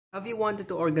Have you wanted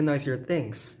to organize your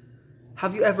things?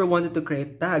 Have you ever wanted to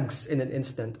create tags in an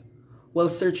instant? Well,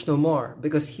 search no more,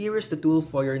 because here is the tool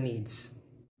for your needs.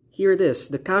 Here it is,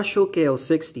 the Casio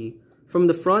kl-60. From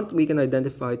the front, we can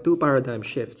identify two paradigm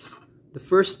shifts. The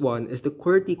first one is the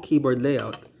QWERTY keyboard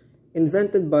layout.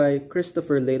 Invented by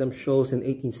Christopher Latham Scholes in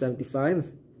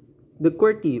 1875, the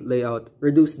QWERTY layout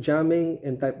reduced jamming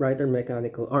in typewriter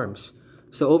mechanical arms.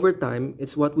 So over time,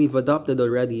 it's what we've adopted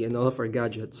already in all of our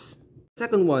gadgets.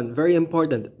 Second one, very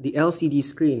important, the LCD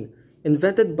screen.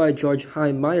 Invented by George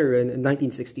Hy Myron in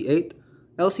 1968,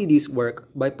 LCDs work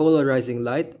by polarizing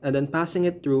light and then passing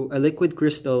it through a liquid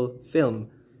crystal film.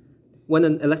 When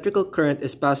an electrical current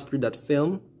is passed through that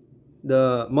film,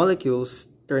 the molecules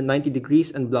turn 90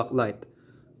 degrees and block light.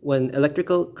 When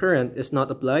electrical current is not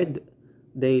applied,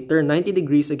 they turn 90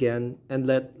 degrees again and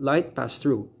let light pass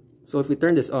through. So if we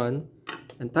turn this on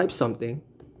and type something,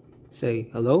 say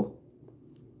hello,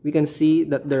 we can see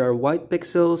that there are white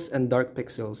pixels and dark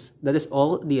pixels. That is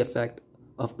all the effect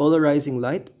of polarizing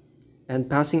light and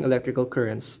passing electrical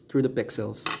currents through the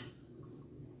pixels.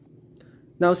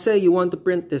 Now say you want to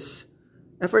print this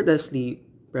effortlessly,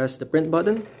 press the print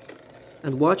button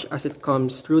and watch as it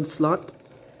comes through the slot.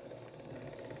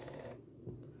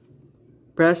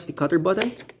 Press the cutter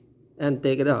button and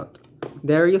take it out.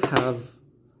 There you have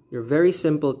your very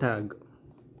simple tag.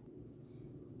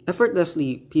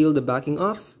 Effortlessly peel the backing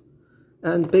off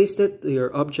and paste it to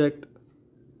your object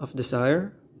of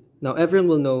desire. Now everyone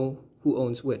will know who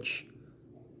owns which.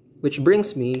 Which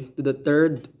brings me to the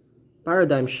third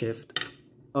paradigm shift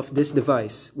of this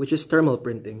device, which is thermal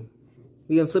printing.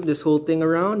 We can flip this whole thing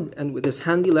around, and with this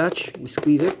handy latch, we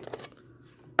squeeze it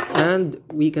and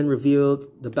we can reveal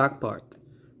the back part.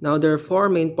 Now there are four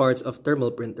main parts of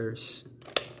thermal printers.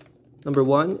 Number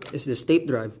one is this tape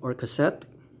drive or cassette.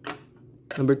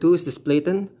 Number two is this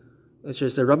platen, which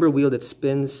is a rubber wheel that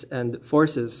spins and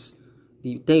forces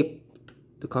the tape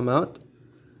to come out.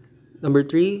 Number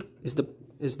three is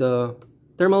the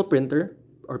thermal printer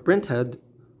or print head,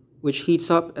 which heats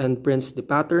up and prints the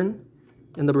pattern.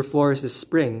 And number four is the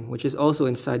spring, which is also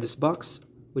inside this box,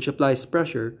 which applies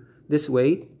pressure this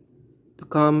way to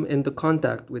come into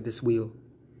contact with this wheel.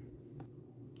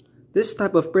 This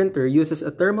type of printer uses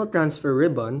a thermal transfer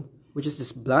ribbon, which is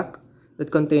this black, that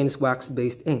contains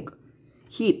wax-based ink.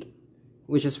 Heat,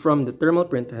 which is from the thermal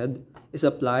print head, is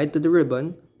applied to the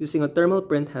ribbon using a thermal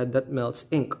print head that melts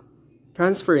ink,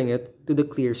 transferring it to the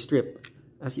clear strip,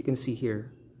 as you can see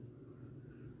here.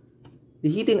 The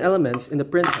heating elements in the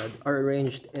print head are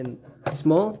arranged in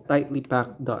small, tightly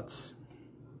packed dots.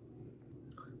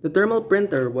 The thermal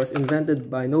printer was invented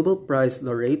by Nobel Prize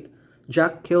laureate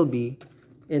Jack Kilby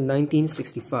in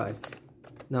 1965.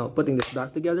 Now, putting this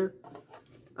back together,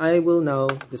 I will now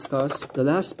discuss the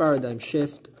last paradigm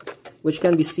shift, which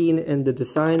can be seen in the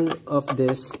design of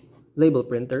this label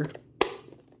printer,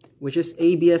 which is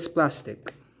ABS plastic.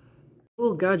 The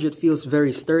whole gadget feels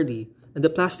very sturdy, and the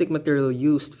plastic material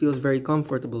used feels very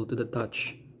comfortable to the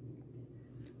touch.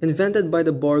 Invented by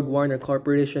the Borg-Warner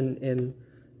Corporation in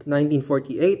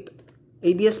 1948,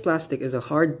 ABS plastic is a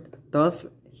hard, tough,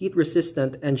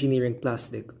 heat-resistant engineering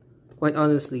plastic. Quite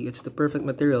honestly, it's the perfect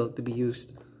material to be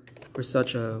used for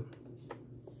such a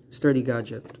sturdy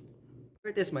gadget.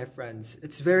 Here it is, my friends.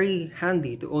 It's very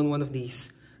handy to own one of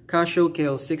these Casio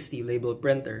kl-60 label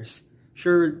printers.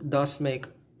 Sure does make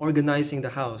organizing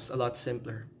the house a lot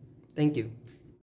simpler. Thank you.